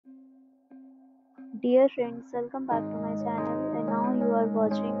Dear friends, welcome back to my channel and now you are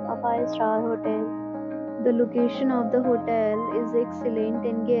watching a 5-star hotel. The location of the hotel is excellent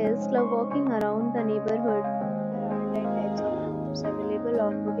and guests love walking around the neighborhood. There are 10 types of rooms available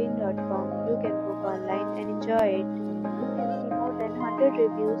on booking.com. You can book online and enjoy it. You can see more than 100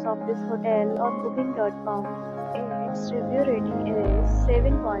 reviews of this hotel on booking.com. Its review rating is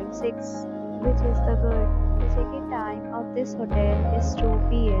 7.6, which is the good. The check-in time of this hotel is 2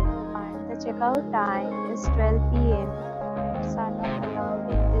 p.m. The checkout time is 12 p.m. Pets are not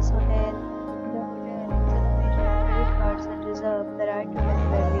allowed in this hotel. The hotel accepts credit cards and reserves the right to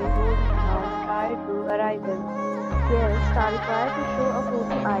temporarily hold an amount prior to arrival. Guests are required to show a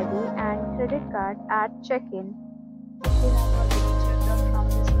photo ID and credit card at check-in. If you have already checked out from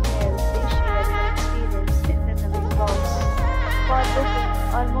this hotel, please share your experience in the comment box. For booking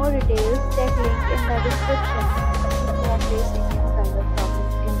or more details, check link in the description. If you are facing any kind of problem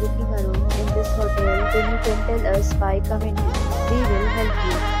booking a room in this hotel, then you can tell us by commenting. We will help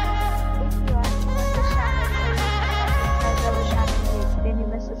you. If you are new on this channel or you have not subscribed our channel yet, then you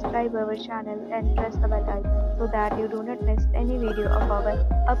must subscribe our channel and press the bell icon so that you do not miss any video of our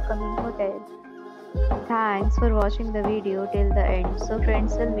upcoming hotel. Thanks for watching the video till the end. So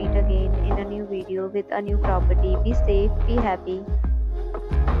friends, will meet again in a new video with a new property. Be safe, be happy.